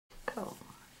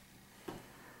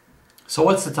So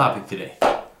what's the topic today?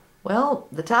 Well,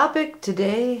 the topic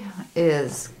today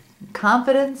is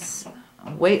confidence,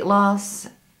 weight loss,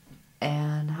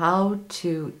 and how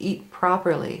to eat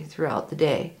properly throughout the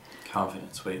day.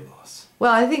 Confidence, weight loss.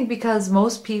 Well, I think because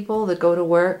most people that go to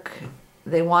work,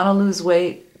 they want to lose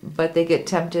weight, but they get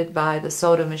tempted by the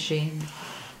soda machine,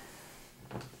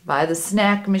 by the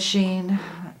snack machine,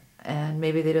 and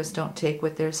maybe they just don't take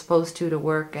what they're supposed to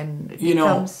work, and it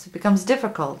becomes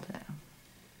difficult.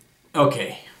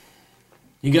 Okay.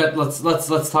 Let's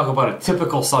talk about a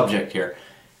typical subject here.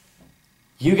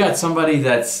 You got somebody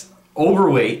that's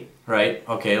overweight, right?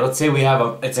 Okay, let's say we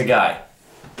have it's a guy.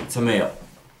 It's a male.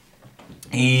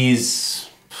 He's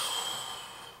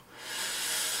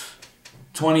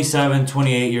 27,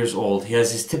 28 years old. He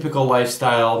has his typical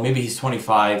lifestyle. Maybe he's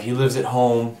 25. He lives at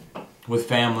home with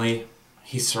family.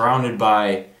 He's surrounded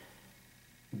by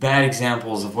bad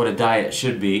examples of what a diet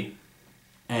should be.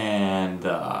 And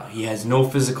he has no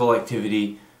physical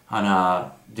activity on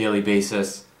a daily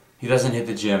basis. He doesn't hit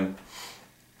the gym.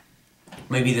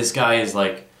 Maybe this guy is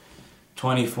like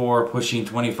 24, pushing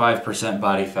 25%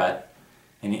 body fat.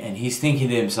 And he's thinking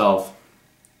to himself,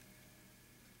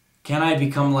 can I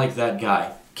become like that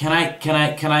guy? Can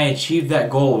I achieve that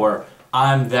goal where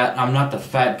I'm not the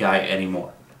fat guy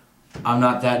anymore? I'm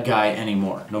not that guy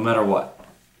anymore, no matter what.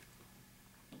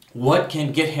 What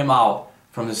can get him out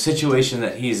from the situation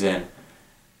that he's in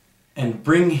and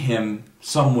bring him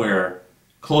somewhere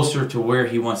closer to where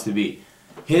he wants to be?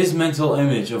 His mental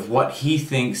image of what he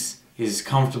thinks is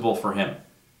comfortable for him,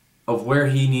 of where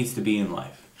he needs to be in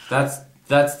life. That's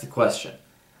the question.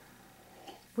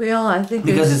 Well, I think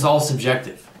because it's all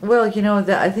subjective. Well,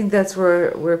 I think that's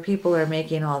where people are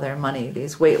making all their money.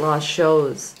 These weight loss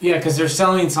shows. Yeah, because they're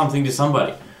selling something to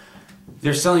somebody.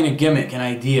 They're selling a gimmick, an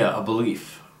idea, a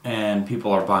belief, and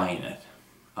people are buying it.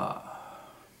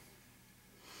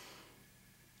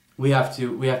 We have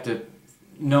to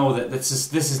know that this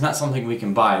is not something we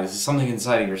can buy. This is something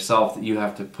inside of yourself that you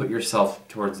have to put yourself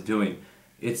towards doing.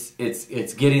 It's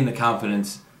getting the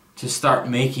confidence to start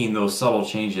making those subtle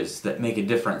changes that make a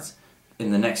difference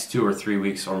in the next 2 or 3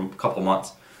 weeks or a couple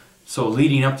months. So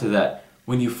leading up to that,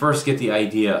 when you first get the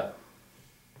idea,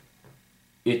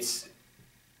 it's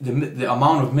the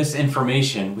amount of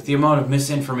misinformation. With the amount of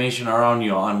misinformation around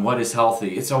you on what is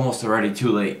healthy, it's almost already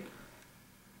too late.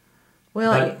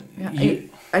 Well,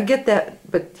 I get that,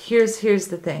 but here's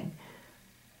the thing.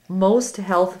 Most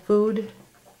health food,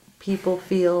 people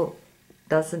feel,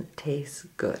 doesn't taste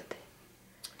good.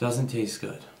 Doesn't taste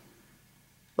good.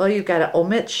 Well, you've got to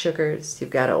omit sugars.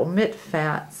 You've got to omit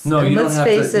fats. No, you don't have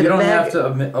to. You don't have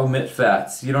to omit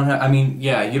fats. You don't have. I mean,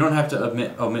 yeah, you don't have to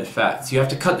omit fats. You have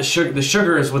to cut the sugar. The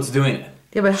sugar is what's doing it.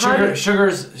 Yeah, but sugar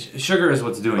is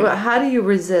what's doing it. How do you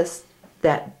resist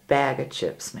that bag of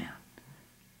chips, man?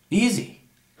 Easy.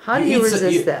 How do you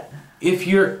resist that? If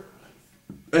you're,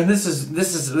 and this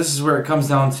is where it comes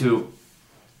down to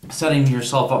setting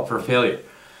yourself up for failure.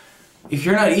 If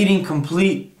you're not eating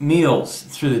complete meals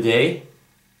through the day,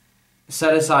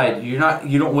 set aside. You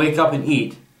don't wake up and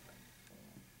eat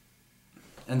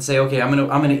and say, okay, I'm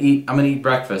gonna eat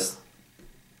breakfast,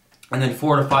 and then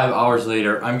 4 to 5 hours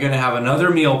later, I'm gonna have another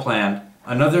meal planned,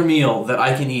 another meal that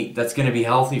I can eat that's gonna be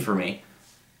healthy for me.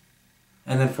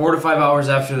 And then 4 to 5 hours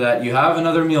after that, you have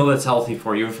another meal that's healthy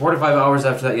for you. And 4 to 5 hours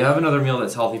after that, you have another meal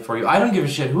that's healthy for you. I don't give a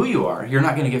shit who you are. You're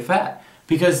not going to get fat.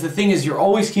 Because the thing is, you're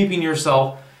always keeping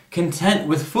yourself content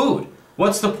with food.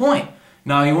 What's the point?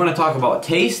 Now, you want to talk about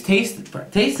taste. Taste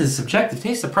is subjective.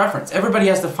 Taste is preference. Everybody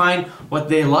has to find what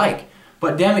they like.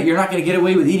 But damn it, you're not going to get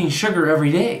away with eating sugar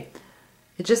every day.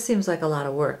 It just seems like a lot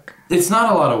of work. It's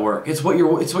not a lot of work. It's what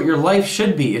your life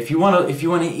should be. If you want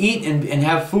to eat and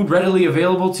have food readily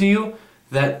available to you,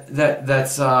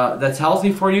 that's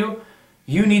healthy for you,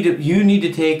 you need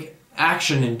to take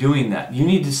action in doing that. You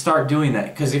need to start doing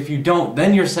that, because if you don't,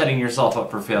 then you're setting yourself up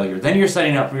for failure. Then you're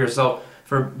setting up for yourself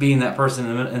for being that person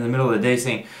in the middle of the day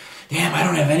saying, damn, I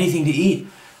don't have anything to eat.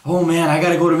 Oh man, I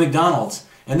gotta go to McDonald's.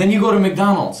 And then you go to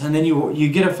McDonald's, and then you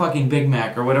get a fucking Big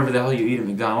Mac or whatever the hell you eat at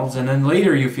McDonald's, and then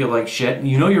later you feel like shit, and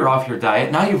you know you're off your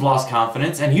diet, now you've lost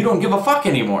confidence, and you don't give a fuck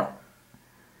anymore.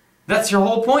 That's your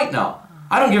whole point now.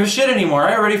 I don't give a shit anymore.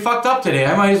 I already fucked up today.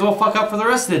 I might as well fuck up for the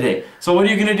rest of the day. So what are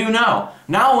you going to do now?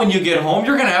 Now when you get home,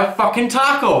 you're going to have fucking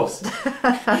tacos.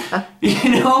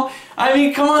 I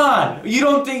mean, come on. You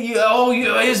don't think,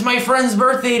 it's my friend's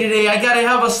birthday today. I got to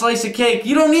have a slice of cake.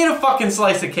 You don't need a fucking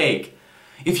slice of cake.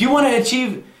 If you want to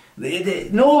achieve,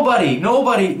 nobody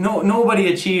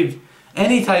achieved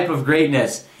any type of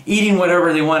greatness eating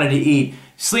whatever they wanted to eat,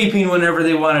 sleeping whenever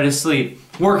they wanted to sleep,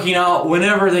 working out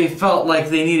whenever they felt like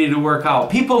they needed to work out.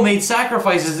 People made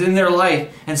sacrifices in their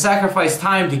life and sacrificed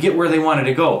time to get where they wanted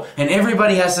to go. And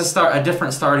everybody has to start a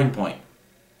different starting point.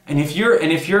 And if you're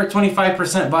at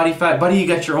 25% body fat, buddy, you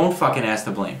got your own fucking ass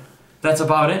to blame. That's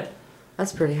about it.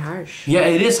 That's pretty harsh. Yeah,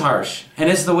 it is harsh, and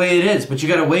it's the way it is. But you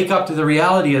got to wake up to the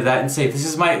reality of that and say,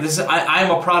 I am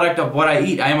a product of what I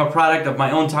eat. I am a product of my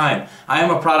own time. I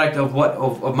am a product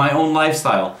of my own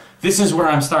lifestyle. This is where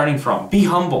I'm starting from. Be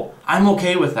humble. I'm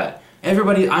okay with that.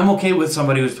 I'm okay with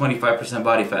somebody who's 25%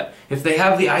 body fat. If they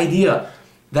have the idea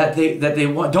that they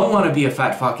don't want to be a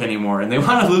fat fuck anymore, and they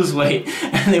want to lose weight,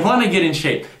 and they want to get in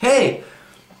shape, hey,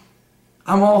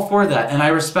 I'm all for that, and I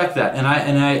respect that, and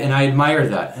I admire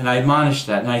that, and I admonish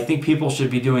that, and I think people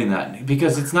should be doing that,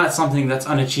 because it's not something that's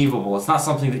unachievable. It's not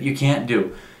something that you can't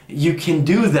do. You can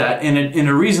do that in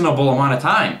a reasonable amount of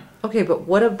time. Okay, but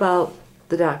what about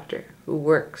the doctor who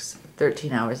works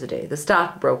 13 hours a day, the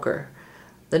stockbroker,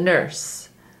 the nurse,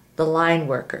 the line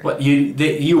worker? What,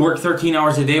 you work 13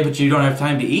 hours a day, but you don't have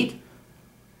time to eat?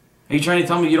 Are you trying to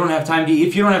tell me you don't have time to eat?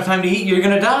 If you don't have time to eat, you're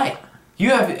gonna die.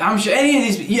 I'm sure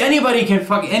anybody can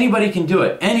do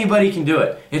it. Anybody can do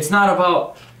it. It's not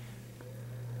about.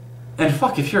 And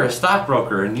fuck, if you're a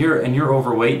stockbroker and you're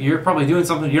overweight, you're probably doing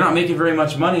something. You're not making very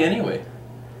much money anyway.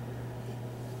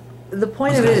 The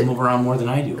point Those of guys it. move around more than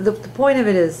I do. The point of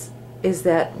it is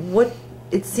that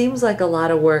it seems like a lot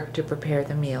of work to prepare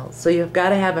the meals. So you've got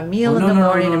to have a meal in the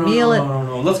morning, a meal at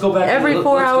Let's go back. every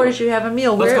 4 hours. You have a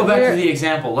meal. Let's go back to the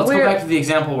example. Let's go back to the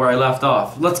example where I left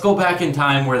off. Let's go back in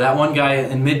time where that one guy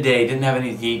in midday didn't have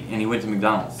anything to eat and he went to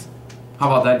McDonald's. How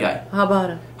about that guy? How about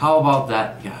him? How about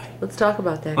that guy? Let's talk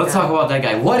about that guy. Let's talk about that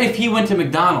guy. What if he went to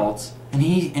McDonald's and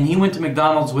he went to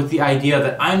McDonald's with the idea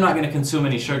that I'm not going to consume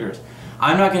any sugars.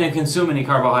 I'm not going to consume any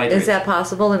carbohydrates. Is that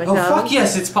possible in Oh McDonald's? fuck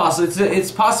yes, it's possible.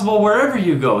 It's possible wherever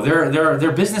you go.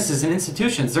 They're businesses and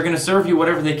institutions. They're going to serve you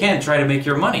whatever they can, try to make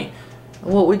your money.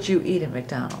 What would you eat at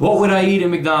McDonald's? What would I eat at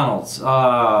McDonald's?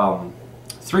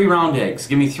 3 round eggs.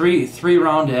 Give me three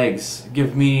round eggs.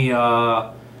 Give me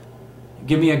a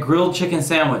grilled chicken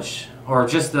sandwich, or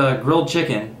just a grilled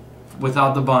chicken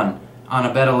without the bun on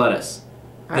a bed of lettuce.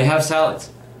 They have salads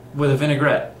with a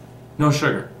vinaigrette, no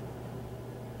sugar.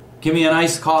 Give me an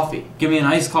iced coffee. Give me an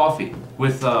iced coffee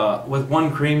with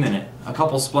 1 cream in it, a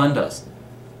couple Splendas,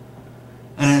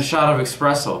 and a shot of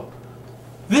espresso.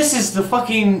 This is the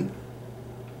fucking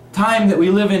time that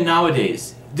we live in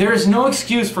nowadays. There is no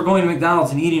excuse for going to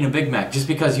McDonald's and eating a Big Mac just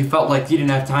because you felt like you didn't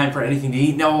have time for anything to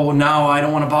eat. No, now I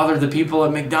don't want to bother the people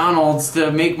at McDonald's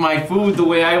to make my food the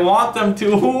way I want them to.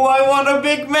 Ooh, I want a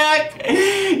Big Mac!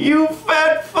 You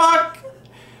fat fuck!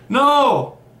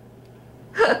 No!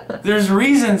 There's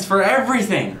reasons for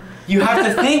everything. You have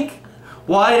to think,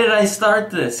 why did I start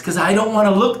this? Because I don't want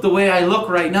to look the way I look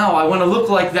right now. I want to look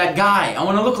like that guy. I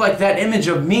want to look like that image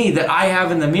of me that I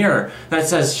have in the mirror that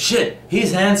says, shit,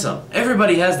 he's handsome.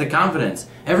 Everybody has the confidence.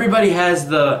 Everybody has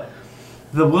the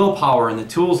willpower and the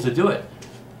tools to do it.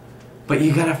 But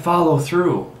you got to follow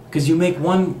through. Because you make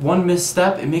one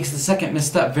misstep, it makes the second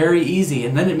misstep very easy.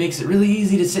 And then it makes it really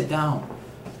easy to sit down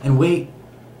and wait.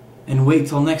 And wait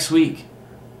till next week.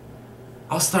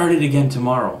 I'll start it again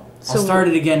tomorrow. I'll start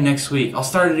it again next week. I'll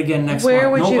start it again next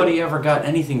month. Nobody ever got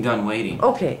anything done waiting.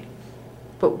 Okay,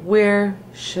 but where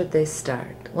should they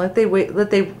start? They wake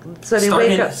up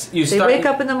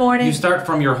in the morning. You start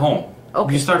from your home.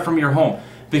 Okay. You start from your home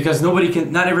because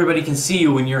not everybody can see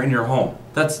you when you're in your home.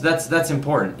 That's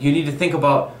important. You need to think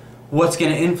about what's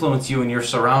going to influence you in your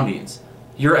surroundings.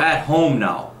 You're at home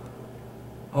now.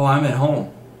 Oh, I'm at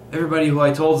home. Everybody who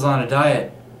I told is on a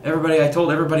diet. I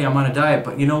told everybody I'm on a diet,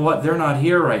 but you know what? They're not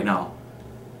here right now.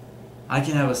 I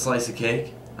can have a slice of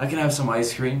cake. I can have some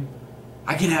ice cream.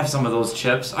 I can have some of those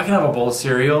chips. I can have a bowl of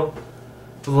cereal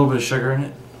with a little bit of sugar in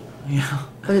it. Yeah.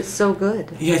 But it's so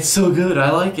good. Yeah, it's so good.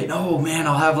 I like it. Oh man,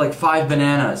 I'll have like 5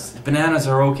 bananas. Bananas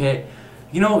are okay.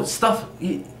 You know,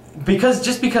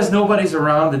 because nobody's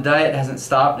around, the diet hasn't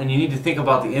stopped, and you need to think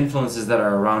about the influences that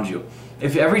are around you.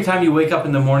 If every time you wake up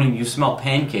in the morning you smell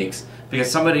pancakes, because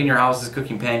somebody in your house is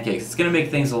cooking pancakes, it's going to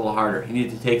make things a little harder. You need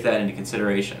to take that into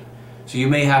consideration. So you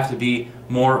may have to be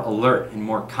more alert and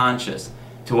more conscious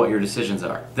to what your decisions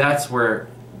are. That's where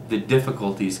the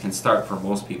difficulties can start for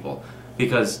most people,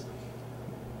 because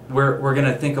we're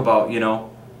going to think about,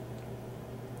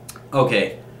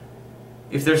 okay,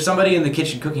 if there's somebody in the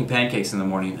kitchen cooking pancakes in the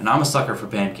morning, and I'm a sucker for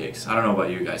pancakes. I don't know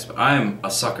about you guys, but I am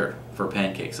a sucker for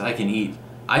pancakes.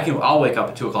 I'll wake up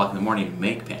at 2 o'clock in the morning and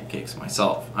make pancakes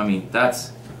myself. I mean,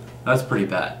 that's pretty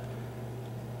bad.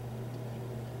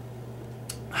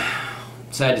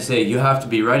 Sad to say, you have to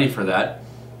be ready for that.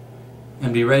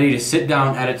 and be ready to sit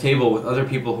down at a table with other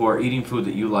people who are eating food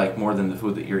that you like more than the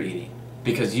food that you're eating.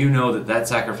 Because you know that that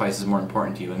sacrifice is more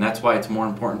important to you, and that's why it's more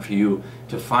important for you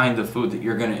to find the food that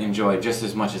you're going to enjoy just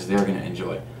as much as they're going to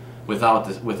enjoy,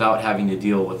 without having to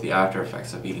deal with the after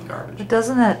effects of eating garbage. But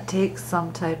doesn't that take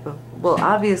some type of, well,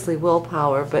 obviously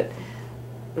willpower, but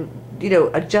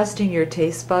adjusting your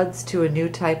taste buds to a new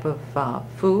type of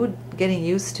food, getting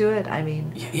used to it? I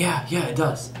mean, yeah, it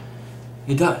does.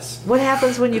 It does. What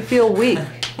happens when you feel weak?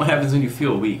 What happens when you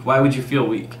feel weak? Why would you feel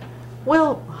weak?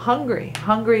 Well, hungry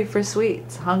for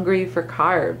sweets, hungry for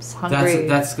carbs, hungry.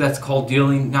 That's called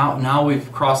dealing. Now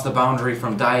we've crossed the boundary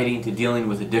from dieting to dealing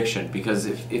with addiction. Because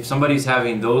if somebody's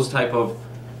having those type of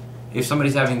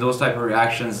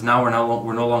reactions, now we're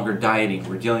no longer dieting.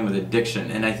 We're dealing with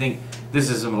addiction, and I think this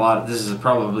is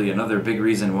probably another big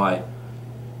reason why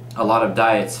a lot of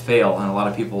diets fail and a lot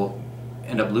of people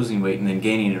end up losing weight and then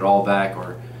gaining it all back,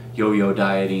 or yo-yo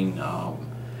dieting.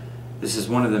 This is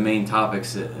one of the main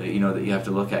topics that that you have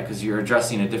to look at, because you're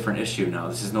addressing a different issue now.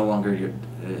 This is no longer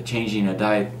changing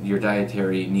your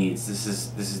dietary needs. This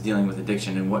is dealing with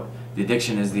addiction, and what the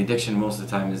addiction is. The addiction most of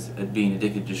the time is being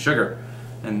addicted to sugar,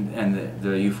 and the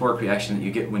euphoric reaction that you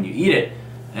get when you eat it,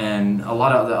 and a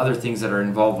lot of the other things that are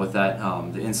involved with that,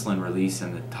 the insulin release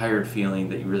and the tired feeling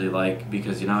that you really like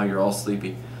because now you're all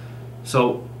sleepy.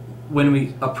 So when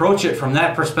we approach it from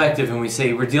that perspective and we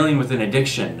say we're dealing with an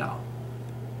addiction now,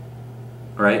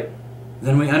 right?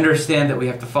 Then we understand that we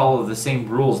have to follow the same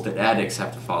rules that addicts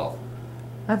have to follow.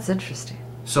 That's interesting.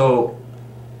 So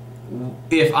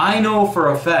if I know for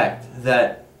a fact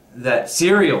that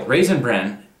cereal, Raisin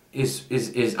Bran,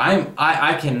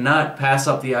 I cannot pass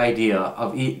up the idea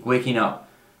of waking up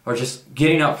or just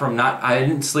getting up from I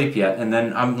didn't sleep yet, and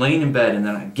then I'm laying in bed and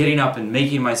then I'm getting up and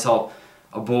making myself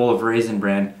a bowl of Raisin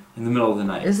Bran in the middle of the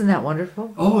night. Isn't that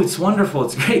wonderful? Oh, it's wonderful.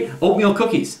 It's great. Oatmeal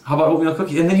cookies. How about oatmeal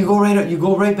cookies? And then you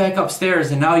go right back upstairs,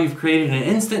 and now you've created an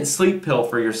instant sleep pill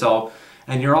for yourself,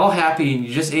 and you're all happy, and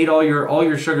you just ate all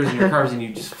your sugars and your carbs, and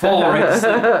you just fall right to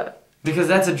sleep. Because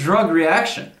that's a drug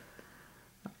reaction.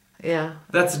 Yeah.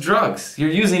 That's drugs. You're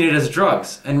using it as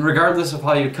drugs, and regardless of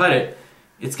how you cut it,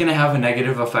 it's going to have a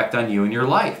negative effect on you and your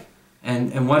life.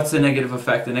 And what's the negative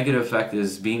effect? The negative effect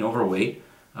is being overweight.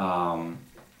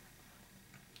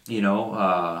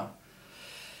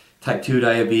 Type 2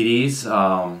 diabetes,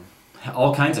 all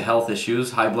kinds of health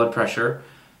issues, high blood pressure,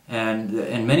 and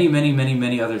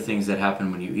many other things that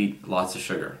happen when you eat lots of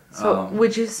sugar. So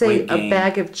would you say a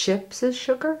bag of chips is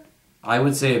sugar? I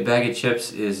would say a bag of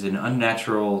chips is an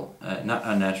unnatural,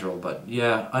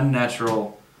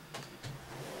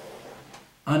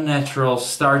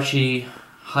 starchy,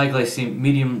 high glycemic,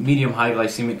 medium high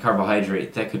glycemic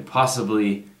carbohydrate that could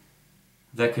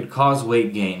cause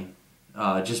weight gain,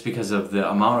 just because of the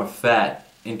amount of fat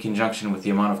in conjunction with the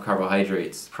amount of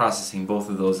carbohydrates, processing both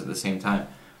of those at the same time.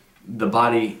 The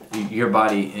body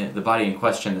in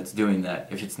question that's doing that,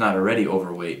 if it's not already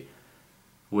overweight,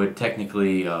 would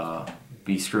technically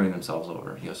be screwing themselves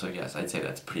over. So yes, I'd say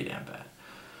that's pretty damn bad.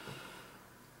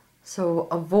 So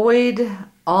avoid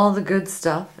all the good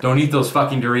stuff. Don't eat those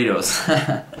fucking Doritos.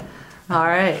 All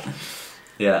right.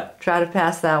 Yeah. Try to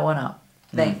pass that one up.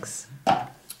 Thanks.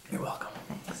 You're welcome.